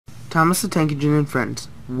Thomas the Tank Engine and Friends,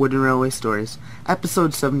 Wooden Railway Stories,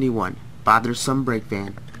 Episode 71, Bothersome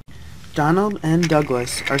Brakevan. Donald and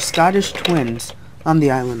Douglas are Scottish twins on the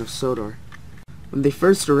island of Sodor. When they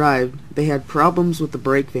first arrived, they had problems with the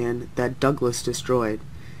brakevan that Douglas destroyed.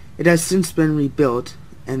 It has since been rebuilt,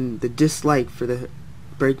 and the dislike for the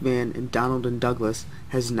brakevan in Donald and Douglas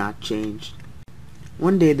has not changed.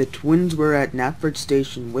 One day the twins were at Knapford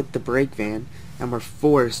Station with the brakevan and were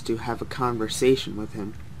forced to have a conversation with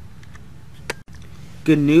him.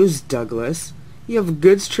 "Good news, Douglas. You have a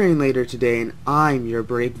goods train later today, and I'm your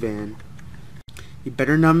brakevan. You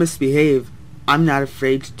better not misbehave. I'm not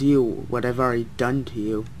afraid to do what I've already done to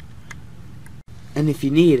you. And if you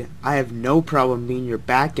need, I have no problem being your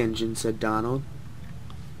back engine," said Donald.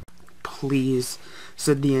 "Please,"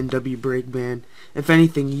 said the NW brakeman. "If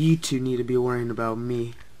anything, you two need to be worrying about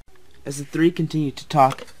me." As the three continued to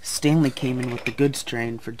talk, Stanley came in with the goods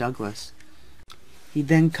train for Douglas. He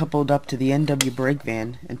then coupled up to the NW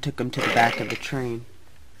brakevan and took him to the back of the train.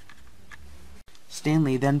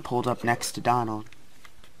 Stanley then pulled up next to Donald.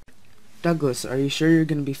 "Douglas, are you sure you're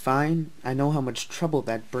going to be fine? I know how much trouble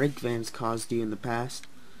that brakevan's caused you in the past."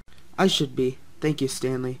 "I should be. Thank you,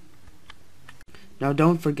 Stanley." "Now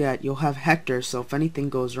don't forget, you'll have Hector, so if anything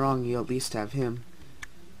goes wrong, you'll at least have him."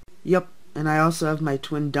 "Yep, and I also have my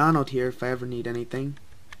twin Donald here if I ever need anything."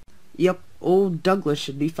 "Yep, old Douglas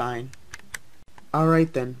should be fine."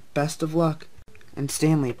 "Alright then, best of luck." And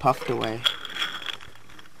Stanley puffed away.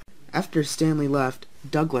 After Stanley left,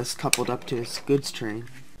 Douglas coupled up to his goods train.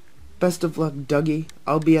 "Best of luck, Dougie.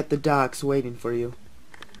 I'll be at the docks waiting for you."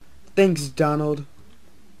 "Thanks, Donald."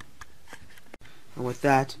 And with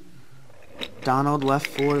that, Donald left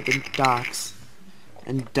for the docks,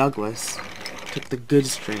 and Douglas took the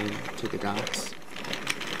goods train to the docks.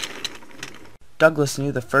 Douglas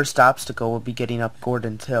knew the first obstacle would be getting up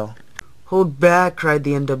Gordon's Hill. "Hold back!" cried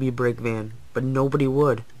the NW brakevan, but nobody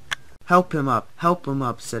would. Help him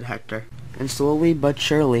up," said Hector. And slowly but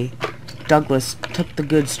surely, Douglas took the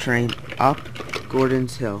goods train up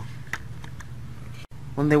Gordon's Hill.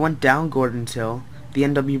 When they went down Gordon's Hill, the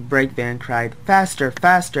NW brakevan cried, "Faster,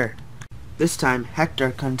 faster!" This time,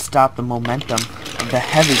 Hector couldn't stop the momentum of the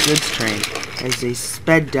heavy goods train as they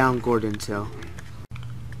sped down Gordon's Hill.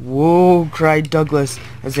 "Whoa!" cried Douglas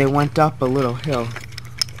as they went up a little hill.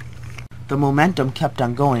 The momentum kept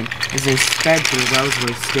on going as they sped through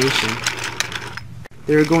Wellsworth Station.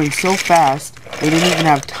 They were going so fast, they didn't even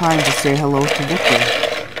have time to say hello to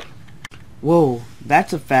Victor. "Whoa,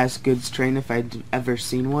 that's a fast goods train if I'd ever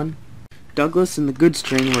seen one." Douglas and the goods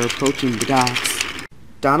train were approaching the docks.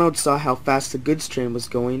 Donald saw how fast the goods train was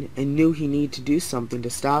going and knew he needed to do something to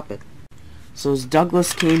stop it. So as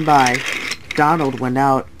Douglas came by, Donald went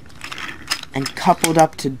out and coupled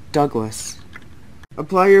up to Douglas.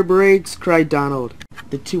 "Apply your brakes!" cried Donald.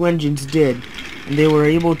 The two engines did, and they were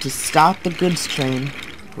able to stop the goods train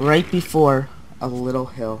right before a little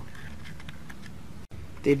hill.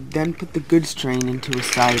 They then put the goods train into a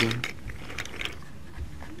siding.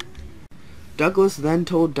 Douglas then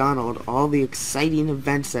told Donald all the exciting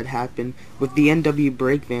events that happened with the NW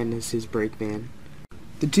brakevan as his brakevan.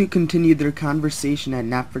 The two continued their conversation at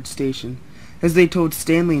Knapford Station as they told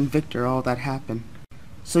Stanley and Victor all that happened.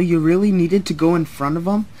 "So you really needed to go in front of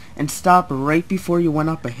them and stop right before you went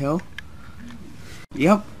up a hill?"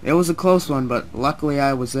 "Yep, it was a close one, but luckily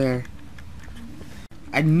I was there.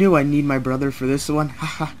 I knew I'd need my brother for this one,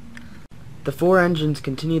 haha." The four engines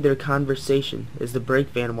continued their conversation as the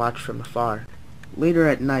brakevan watched from afar. Later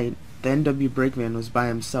at night, the NW brakevan was by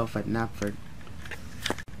himself at Knapford.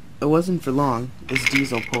 It wasn't for long as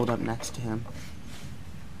Diesel pulled up next to him.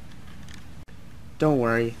 "Don't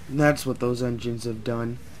worry, that's what those engines have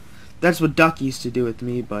done. That's what Duck used to do with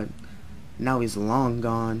me, but now he's long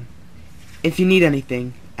gone. If you need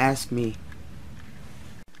anything, ask me."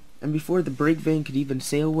 And before the brakevan could even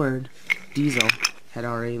say a word, Diesel had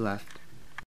already left.